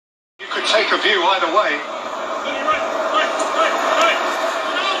take a view either way.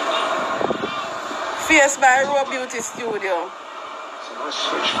 Face by Raw Beauty Studio. Nice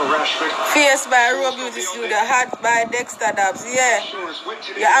switch for Rashford. Face by Raw Beauty Studio. Hat by Dexter Dubs. Yeah.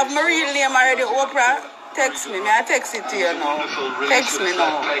 You have my real name already, Oprah. Text me. May I text it to you now? Text me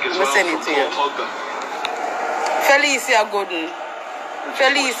now. I'm going to send it to you. Felicia Gooden.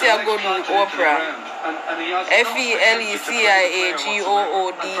 Felicia Gooden, Oprah.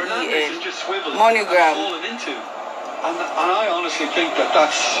 FELECIAGOODEN. Monogram. And I honestly think that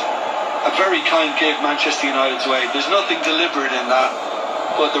that's a very kind gift Manchester United's way. There's nothing deliberate in that,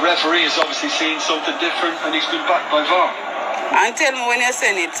 but the referee has obviously seen something different and he's been backed by VAR. And tell me when you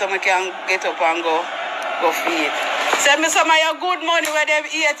send it so I can get up and go feed. Send me some of your good money where they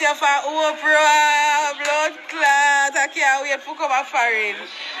eat you for Oprah, blood clot. I can't wait for come a foreign.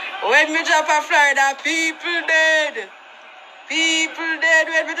 When me drop a Florida, people dead. People dead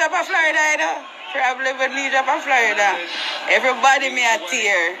when me drop a Florida, you know. Probably when me drop a Florida. Everybody me a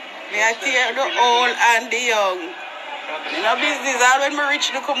tear. Me a tear the old and the young. You know business, all when me rich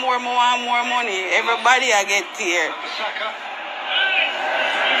look more and more money. Everybody I get tear.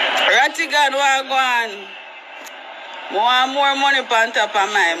 Rattigan wagwan. More money on top of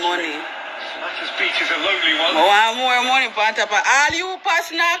my money. Matters beat is a lonely one. More money on top of all you pass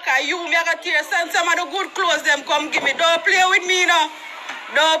knocker, you me got tear. Send some of the good clothes them come give me. Don't play with me now.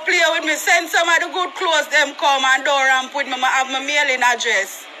 Don't play with me. Send some of the good clothes them come and don't ramp with me. I have my mailing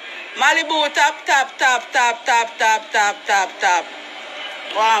address. Malibu tap.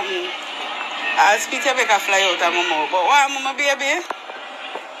 Wow. I'll speak to make a fly out of my mouth. But wow, mama baby.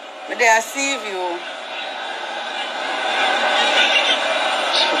 But they are see you.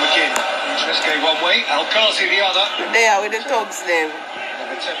 Interest going one way, Alkazi the other. They are with the thugs them.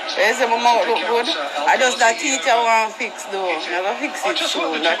 There's a mama look good. I just that teacher want fix though. Never fix it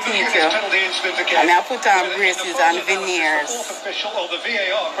soon, that teacher. And I put on braces and veneers.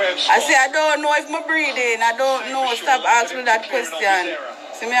 I say I don't know if I'm breathing. I don't know. Stop asking me that question.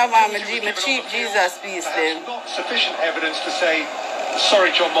 See me have my cheap Jesus piece then. Not sufficient evidence to say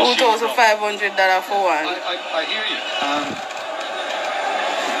sorry John Mossy. $2,500 for one. I hear you.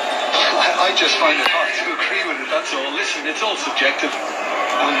 I just find it hard to agree with it, that's all. Listen, it's all subjective.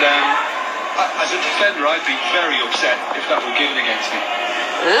 And as a defender, I'd be very upset if that were given against me.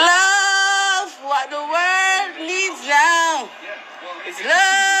 Love, what the world needs now. It's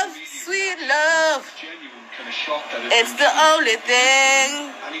love, sweet love. It's the only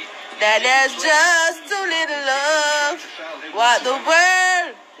thing that there's just too little love. What the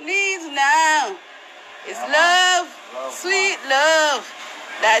world needs now is love, sweet love.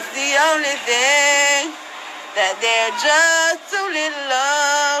 That's the only thing that they're just too little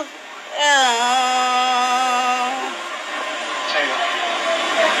love.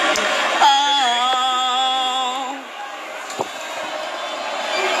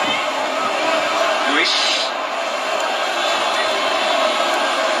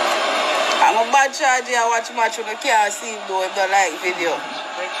 I'm a bad charge. I watch match when I can't see though if they like video.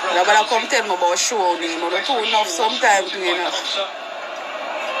 Nobody come tell me about show name. I'm too enough sometimes to enough.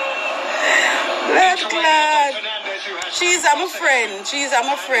 Let's glad. She's my friend. I'm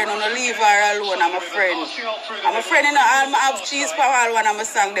a friend. I'm gonna leave her alone. I'm a friend. I'm a friend. You know, I have cheese for all when I'm a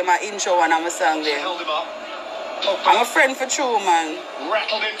song them. My intro when I'm a song them. I'm a friend for true, man.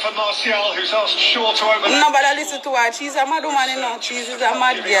 Rattled in for Martial, who's asked Shaw to open. Nobody listen to her. She's a mad woman, you know. Cheese is a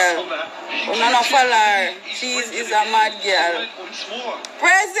mad girl. I'm not follow her. Cheese is a mad girl.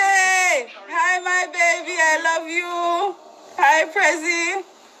 Prezi! Hi, my baby. I love you. Hi, Prezi.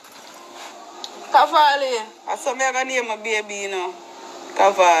 Cavalli. I saw me gonna name my baby, you know.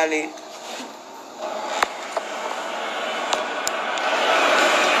 Cavalli.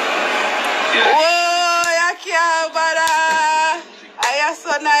 Whoa, I can't bother. I am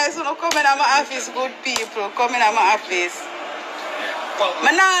so nice when you come in my office, good people. Come in my office.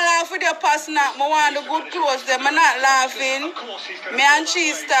 I'm not laughing with your person. I want the good clothes. I'm not laughing. Me and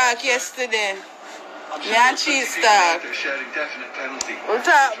Cheese talk yesterday. Me and Cheese talk. We'll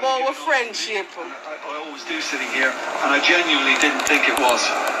talk about our friendship. I always do sitting here, and I genuinely didn't think it was.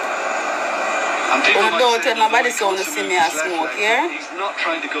 Don't tell nobody so to see me a smoke, yeah? He's not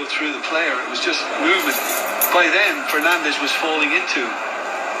trying to go through the player, it was just movement. By then, Fernandes was falling into.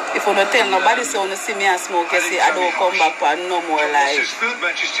 If you don't tell nobody so to see me a smoke, you see, I don't come back for no more life. So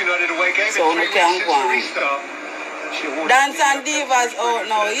you can't go on. Dance and Divas out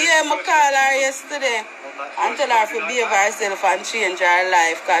now. Yeah, I called her yesterday and tell her to behave herself and change her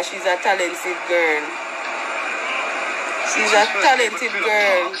life because she's a talented girl. She's a talented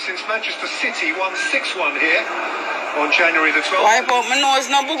girl. Since Manchester City won 6-1 here, on January the 12th. Wipe out my nose,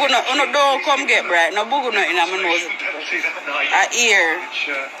 no bugu no, don't come get bright, no bugu no in my nose. Penalty that night. A ear.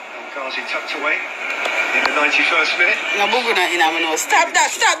 Which Ghazi tucked away in the 91st minute. No bugu no in my nose. Stop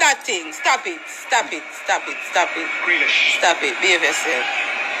that thing. Stop it. Grealish. Stop it, behave yourself.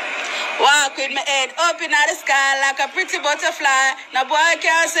 Walk with my head up in the sky like a pretty butterfly. No boy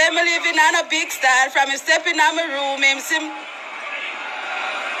can't say me living on a big style. From me stepping out my room, him sim.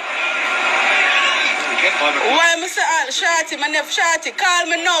 Why am I say Shorty, my nephew Shorty, call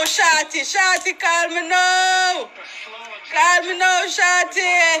me now, Shorty, call me now. Call me now,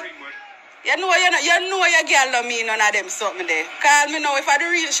 Shorty. You know your girl don't mean none of them something there. Call me now. If I the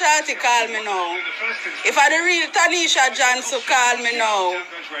real Shorty, call me now. If I the real Tanisha Johnson, call me now.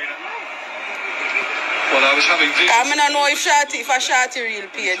 Well, I was having visions. I don't know if a Shorty real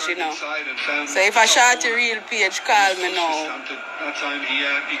page, you know. So if a Shorty real page, call me now. That time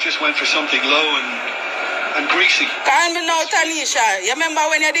he just went for something low and greasy. Call me now, Tanisha. You remember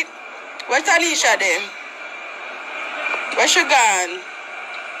when you did? Where Tanisha there? Where she gone?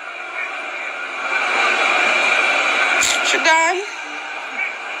 She gone?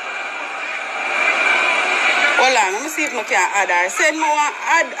 Hold on, let me see if I can add her. Send me one,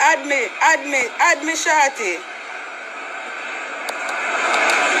 add me, Shorty.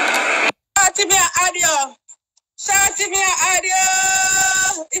 Shorty, me add you. Shorty, me add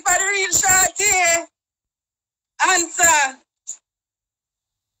you. If I the real Shorty, answer.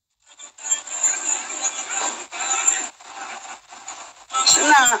 She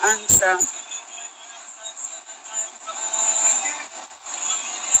not answer.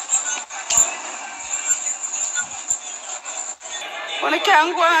 When I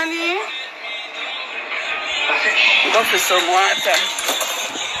can't go on here, go for some water.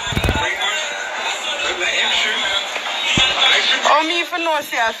 Oh, me if I know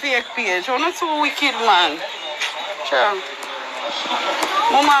see a fake page. I'm not too wicked, man. Sure.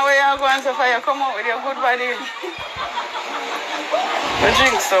 Mama, where you going so far? You come out with your good body. You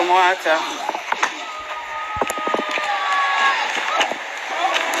drink some water.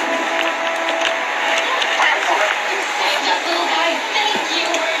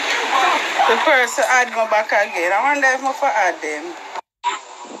 The person add me back again. I wonder if I for add them.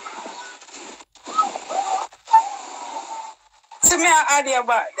 See me I add you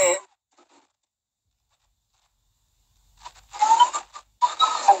back there.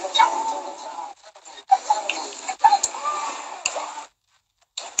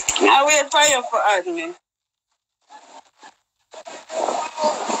 I wait for you for add me.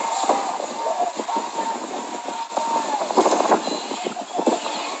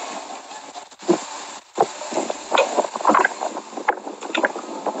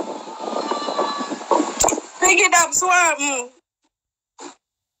 Pick it up, Swam.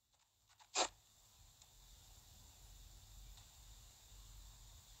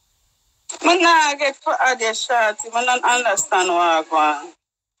 I don't get for other shots. I don't understand what I want.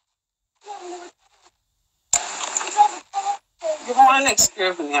 Give me one next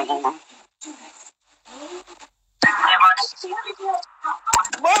curve in here, Mama.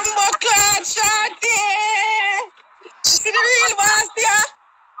 Bumbo Cloud Shorty! See the real boss here?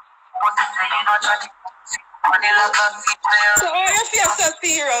 So why your face so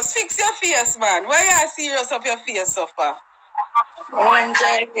serious? Fix your face, man. Why you serious of your face so far? Oh, I'm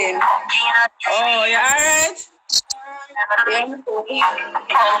driving. Oh, you alright? Yeah.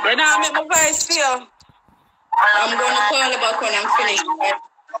 You know, I make my voice feel. I'm going to call you back when I'm finished.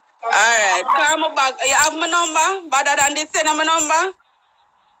 Alright, call me back. You have my number? Better than this, send my number?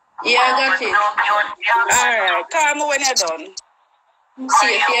 Yeah, I got it. Alright, call me when you're done.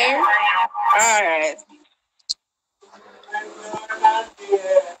 See you here? Alright.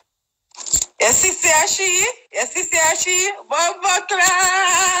 Yes, sister, she. Bumbo Cloud.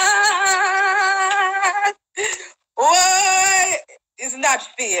 Why? It's not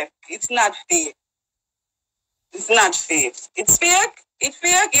fake. It's not fake. It's not fake. It's fake. It's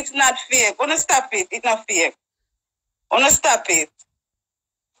fake. It's not fake. Wanna stop it? It's not fake. Wanna stop it?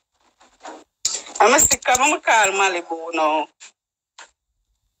 I'm gonna call Malibu now.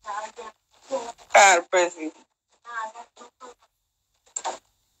 Call Prezi.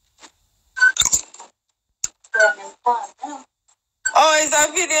 Oh, it's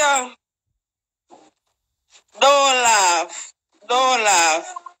a video. Don't laugh.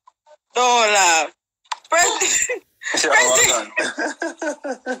 Prezi.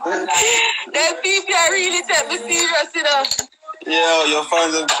 Them people are really take me serious, you know. Yeah, your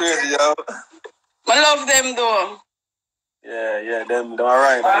fans are crazy, yo. I love them though. Yeah, them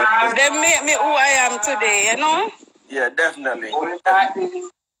alright, man. They make me who I am today, you know? Yeah, definitely.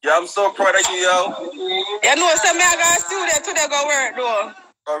 Yeah, I'm so proud of you, yo. You know, so me I got a student today go work though.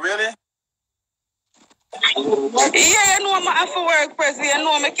 Oh, really? Yeah, you know I have to work, President. You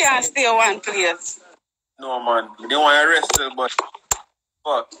know I can't stay one place. No, man. I didn't want to arrest you, but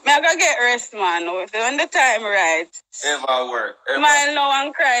fuck. Me I gotta get rest, man. When the time right. Ever work. Ever. Smile now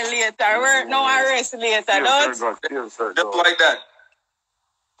and cry later. Work now and rest later. Don't. Just like that.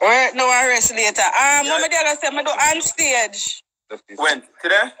 Work now and rest later. Mama Diaga said me do on stage. When?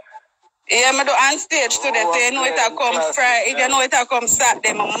 Today? Yeah, me do on stage today. So you know it a come Friday. You know it a come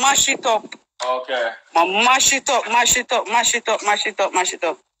Saturday. Me mash it up. Okay. Me mash it up, mash it up, mash it up, mash it up, mash it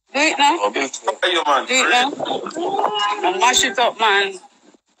up. Do it now. Hey, you, man. Do it now. Me mash it up, man.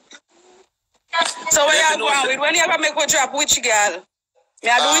 So where you going with? When you gonna make a drop which girl? Me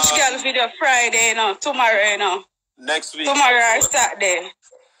I do which girl video Friday, you know, tomorrow, you know. Next week. Tomorrow or Saturday.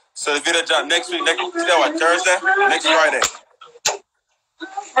 So the video drop next week. Today what? Thursday? Next Friday.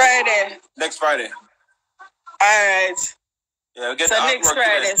 Friday. Next Friday. Alright. Yeah, we'll get so next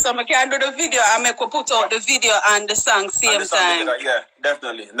Friday. Today. So I can do the video and make put out the video and the song same time. Yeah,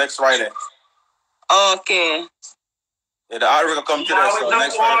 definitely. Next Friday. Okay. Yeah, the artwork will come today, so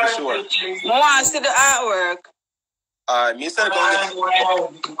next Friday for sure. I want to see the artwork. Me said it going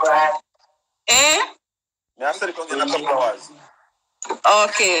Eh? Me I said it going in a couple of hours.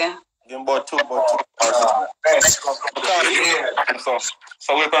 Okay. Give him about 2 hours. So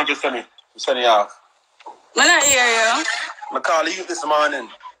we're going to send you off. I not hear you. I call you this morning.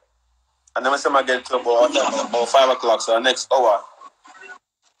 And then I say I get to about 5 o'clock, so next hour.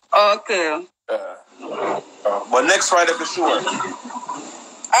 Okay. But next Friday for sure.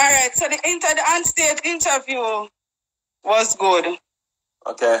 Alright, so the on-stage interview was good.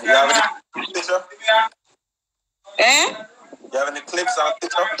 Okay. You have any picture? Eh? You have any clips on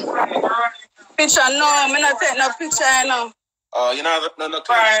picture? Picture? No, I'm not taking no picture, no. You know no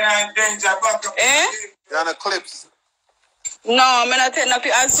clips? Eh? You have no clips? No, I'm not taking no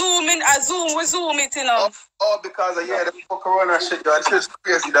picture. I zoom it, you know. Oh, because of, the corona shit, yo. It's just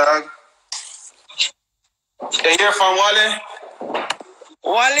crazy, dog. You hear from Wally?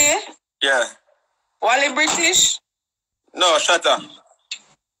 Wally? Yeah. Wally British? No, Shatta.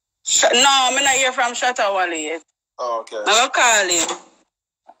 No, I'm not hear from Shatta Wally yet. Oh, okay. I'm going to call him.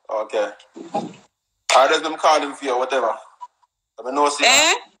 Okay. I just them call him for you, whatever. I mean, no see.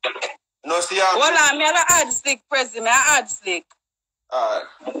 Eh? No see. Well, I'm going to add slick, President. I add slick. Alright.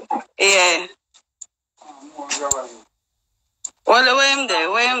 Yeah. Well, where him there?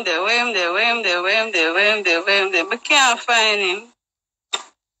 We can't find him.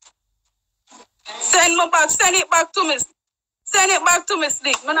 Send it back to me. Send it back to me,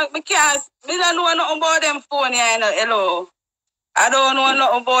 Slick. We don't know nothing about them phone here, you know. Hello. I don't know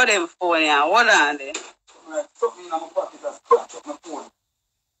nothing about them phone here. Hold on there.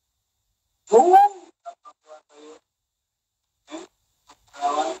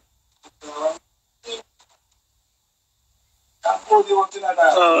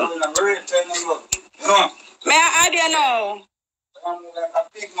 May I add you now? Who move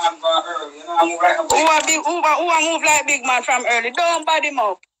like big man from early? Don't bad him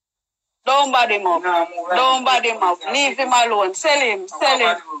up. Leave him alone. Sell him.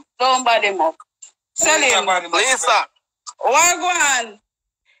 Don't bad him up. Sell him. Lisa. What go on?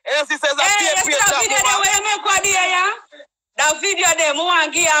 Yes, he says that video there, I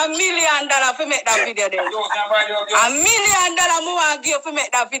want to give $1 million to make that video there. $1 million I want to give to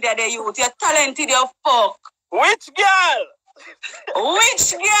make that video there, youth. You're talented, you fuck. Which girl?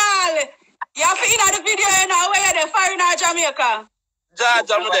 Which girl? You have to in the video now where you're foreign in Jamaica.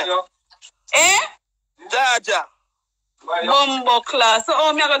 Jaja, I'm there. Eh? Jaja. Bumbo class. So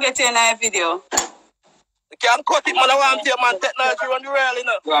how me going to get in that video? You can't cut it, man. I want to man technology run the rail, you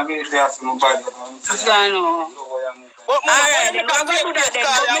know. I know. Alright, I'm going to do that then.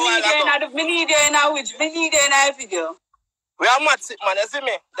 Me need you in a video. We are mad sick, man. You see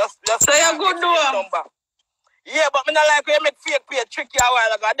me? Just so you're good, though? Yeah, but me not like when you make fake pay trick you a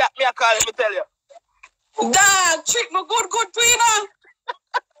while ago. That me a call, let me tell you. Dog, trick me good to you know.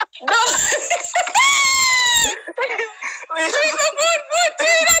 Dog. Trick me good to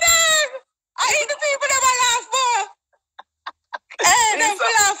you know, dog. I hate the people that I laugh for. Hey, them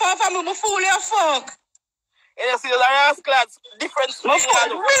laugh for me, me fool you fuck. You see, those are class different. We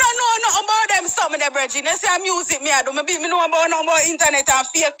don't know nothing about them some of them, Bridget. They say music me I do. Me know about nothing about internet and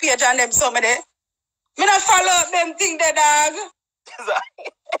fake page and them some of them. Me not follow up them thing there, dog.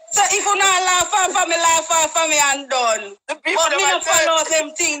 So if you not laugh for me and done. But me not follow up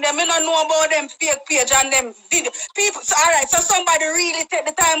them thing there. Me not know about them fake page and them video. People, so, alright, so somebody really take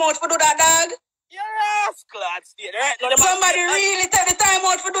the time out to do that, dog? You're rascal, right? No, Somebody really take the time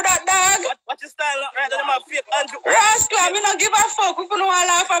out to do that, dog. What your style, right? No, them have fake Andrew. Rascal, me not give a fuck. If you don't want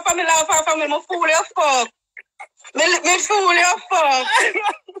to laugh off me, me fool you fuck. Me fool you fuck.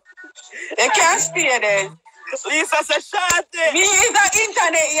 You can't stay there. Lisa said, shorty. Me is an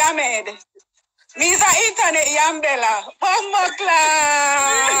internet yamed. Me is an internet yambella. Bumbo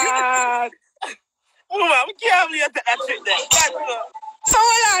class. Woman, we can't believe that shit there. So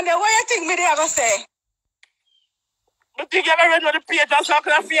hold on there, what you think me there go say? You think you ever read on the page and so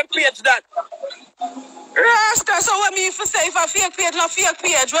can a fake page that? Rasta, so what me if say if a fake page not fake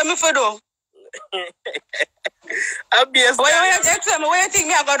page, what me for do? I'm being What you tell me, what you think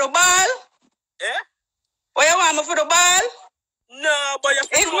me I got the ball? Eh? What you want me for the ball? No, but you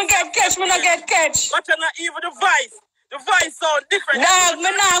If me get catch, me not get catch. but you're not even the voice. The voice sound different. Dog,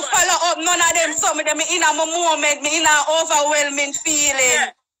 me not follow up none of them. Some of them in a moment, me in an overwhelming feeling.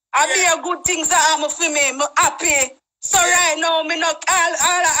 Yeah. I be a good things that I'm for me. Me happy. So right now, me not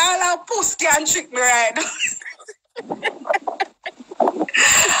all puss can trick me right now.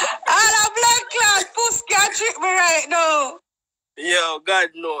 All a black class puss can trick me right now. Yo, God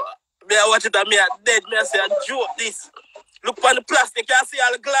no. Me I watch it and me a dead. Me I say a joke this. Look on the plastic, you see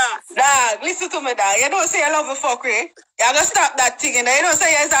all the glass. Dog, listen to me, dog. You don't say you love a fuckery. You gotta stop that thing, you know. You don't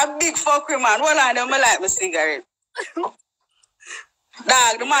say you're a big fuckery, man. Hold on, I like my cigarette.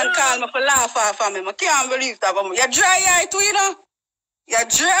 Dog, the man called me for laugh off of me. I can't believe that. You dry eye too, you know. You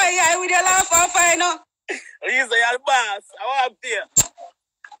dry eye with your laugh off, you know. Lisa, you're the boss. I want there.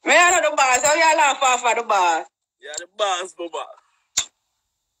 Me are not the boss. How you laugh off of the boss? You're the boss, Baba.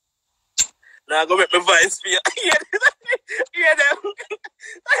 Now go make my voice for you. Hear them.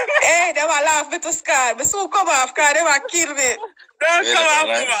 Hey, they will laugh me to sky. Me soon come off because they will kill me. Don't come off,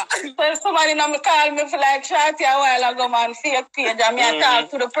 Baba. So somebody now me call me for like Shorty a while ago, man, fake page. And me I talk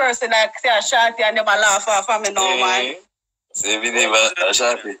to the person like say a Shorty and they will laugh off of me now, man. Say video a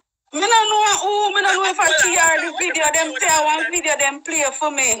Shorty. Me no know who, me no know if I TR the video, them tell one video, them play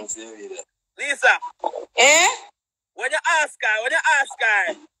for me. Lisa. Eh? When you ask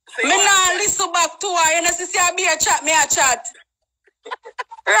her, Me nah listen back to her, you know, see I be a chat, me a chat.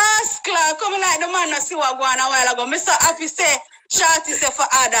 Rascal, come like the man no see what go on a while ago. Me so happy say, Shorty say for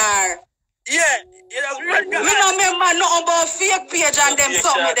Adar. yeah, you know, Me no remember nothing about fake page and them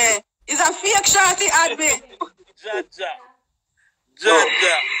something there. Is a fake Shorty ad me? Jaja.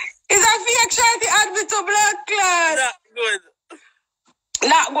 Is a fake Shorty ad me to blood class? Not good.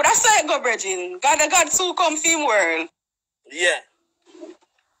 Not good, that's how it go, Bridging. God so come film world. Yeah.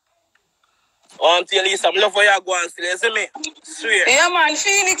 Until Lisa, I love how you go and still, you see me? Swear. Yeah, man,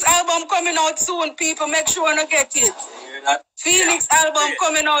 Phoenix album coming out soon, people. Make sure you get it. Phoenix album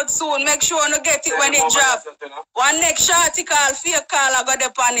coming out soon. Make sure you get it when it drop. One next Shorty call, fake call, I got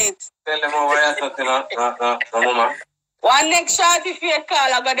up on it. Tell them over here, no, mama. One next Shorty fake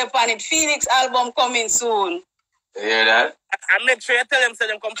call, I got up on it. Phoenix album coming soon. You hear that? And make sure you tell them so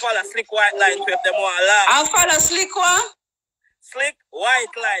them come follow Slick White Line to if them want to laugh. And follow Slick one? Slick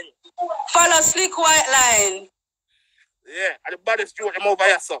White Line. Follow Slick White Line. Yeah, and the baddest joke them over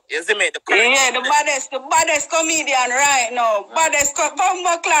here, so. You see me? The baddest comedian right now. Baddest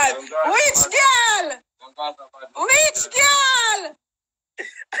bumbo class. Which girl? Which girl?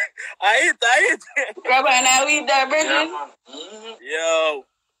 I hit. Grab and I with that, Bridget. Yo.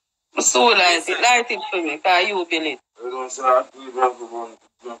 So light it for me, because you feel it.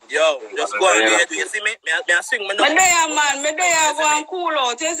 Yo, just go on there. You see me? Me I swing my nose. Me there, man. Me there go and cool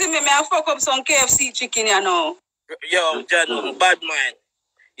out. You see me? Me I fuck up some KFC chicken, you know. Yo, John, bad mind.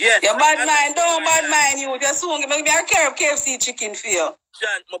 Yes. Your bad mind, don't bad mind you. Just soon, me I carry KFC chicken for you.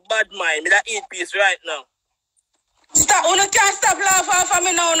 John, my bad mind. Me that eat piece right now. Stop. You can't stop laughing off of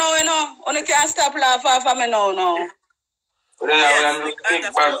me now, you know. You can't stop laughing off of me now. Yes,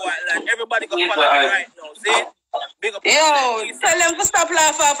 everybody go follow me right now. See? Big up. Yo, tell them to stop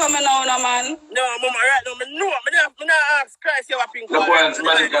laughing off of me now, man. No, mama, right now, me not ask Christ you what pink card.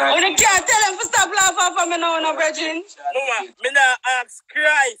 You can't tell them to stop laughing off of me now, Virgin. Mama, me not ask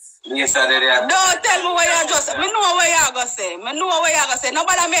Christ. Don't tell me what you just say. Me know what you gonna say.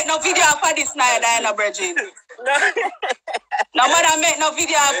 Nobody make no video for this night, Virgin. Nobody make no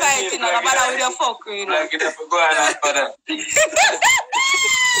video of fighting. Nobody with your fuckery, you know.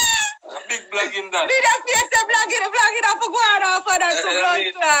 Big black in that. Did I face the black in up for going off for that to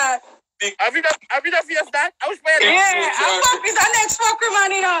Have you the face that? I was playing. Yeah, I'm fuck is the next fucker,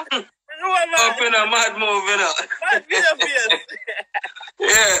 man, you know. Up in a mad move, you know. Mad face.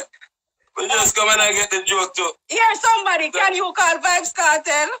 Yeah. We just come and get the joke too. Yeah, somebody, can you call Vybz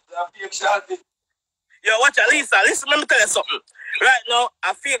Kartel? Yo, watch out, Lisa. Listen, let me tell you something. Right now,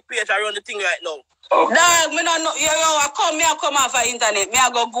 a fake page around the thing right now. Okay. Dog, me no know. Yo, I come off the internet. Me I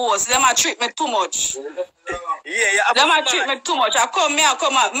go ghost. Them a treat me too much. Yeah, Them a treat me too much. I come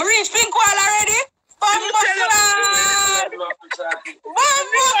out. Me reach pink wall already. Bumbo clan. Yo,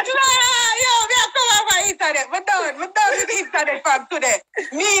 me I come off the internet. Me done with internet from today.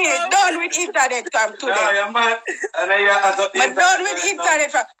 Me done with internet from today. No, you're mad. Me done with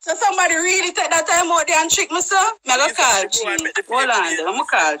internet from. So somebody really take that time out there and trick me, sir? Me go call Cheese. Hold on, I'm gonna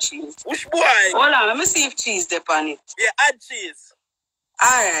call Cheese. Which boy? Hold on, let me see if Cheese dip on it. Yeah, add Cheese.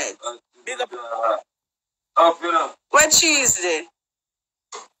 Alright. Big up. Up, you know. What Cheese there?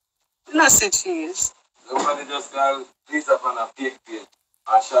 Not see Cheese. Somebody just called this up on a fake page.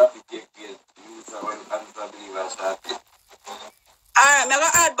 A sharpie fake page. Use someone can't believe a sharpie. Alright, me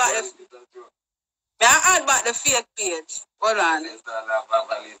gonna add back the fake page. Hold on. Me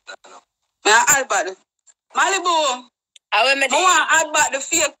add back the Malibu. I want me there. I want to add back the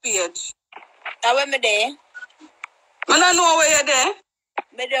fake page. I want me there. I don't know where you're there.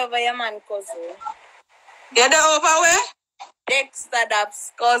 Me there over your man cousin. You're there over where? Dexter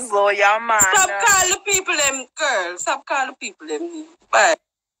Daps cousin, your man. Stop calling the people them girl. Stop calling the people them. Bye.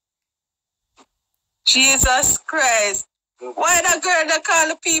 Jesus Christ. Why the girl that call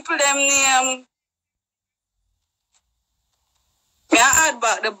the people them name? May I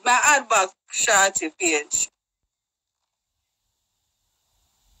add back Shorty page.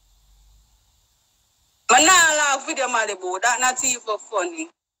 I not laugh with your Malibu. That's not even funny.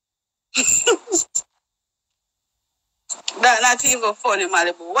 That's not even funny,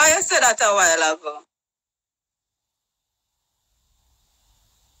 Malibu. Why you said that a while ago?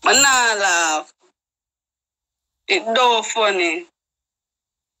 I not laugh. It's no funny.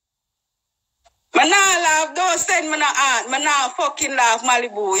 I not laugh. Don't send me no aunt. I not fucking laugh,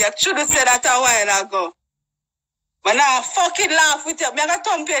 Malibu. You should have said that a while ago. I not fucking laugh with you. I got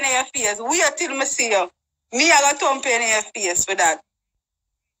thump in your face. Wait till I see you. Me, I got thump in your face for that.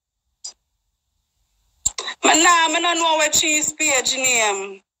 I don't know what Cheese page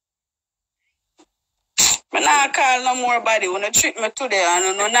name. I not call no more body. When you treat me today, I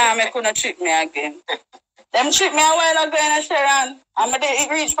don't know now me couldn't treat me again. Them treat me a while ago in a Sharon. And I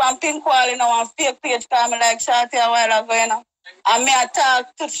reach from pink wall, you know, and fake page because I like Shorty a while ago, you know. And me I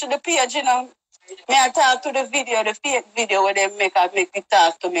talk to the page, you know. Me I talk to the video, the fake video where they make me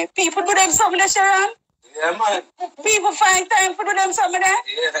talk to me. People do them something, Sharon. Yeah, man. People find time for do them something there.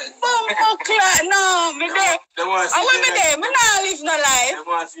 Yeah. Boom, clock. No, me there. I want me there. Me not live no life. They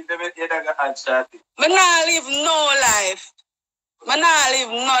want to see them at the other hand Shorty. Me not live no life. Me not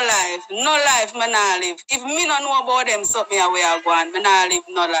live no life. No life me not live. If me not know about them something where I go on, me not live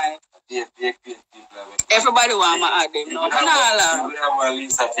no life. Yeah, fake page people. Everybody want me add them. No, me not laugh. We have at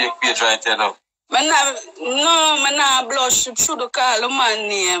least a fake page right here now. Me not blush. She should have called the man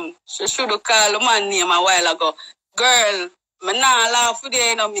name. She should have called the man name a while ago. Girl, me not laugh with you,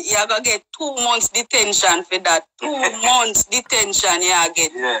 you know. You gotta get 2 months detention for that. 2 months detention you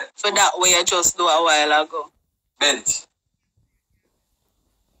get for that way you just do a while ago. Bench.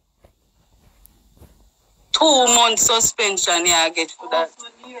 2 months suspension you get for that.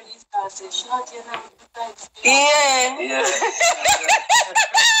 Yeah.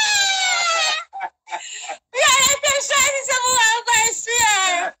 Yeah, I tell Shiny someone going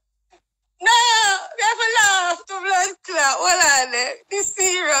swear. No, we have to laugh to blood clot. Hold on there. This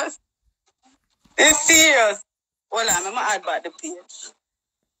serious. It's serious. Hold on, I'm going to add back the page.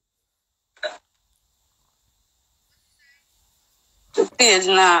 The page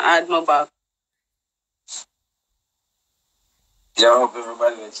now add my back. Yeah, I hope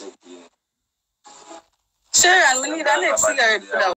everybody will check you. Sure, and we need a next cigarette for that.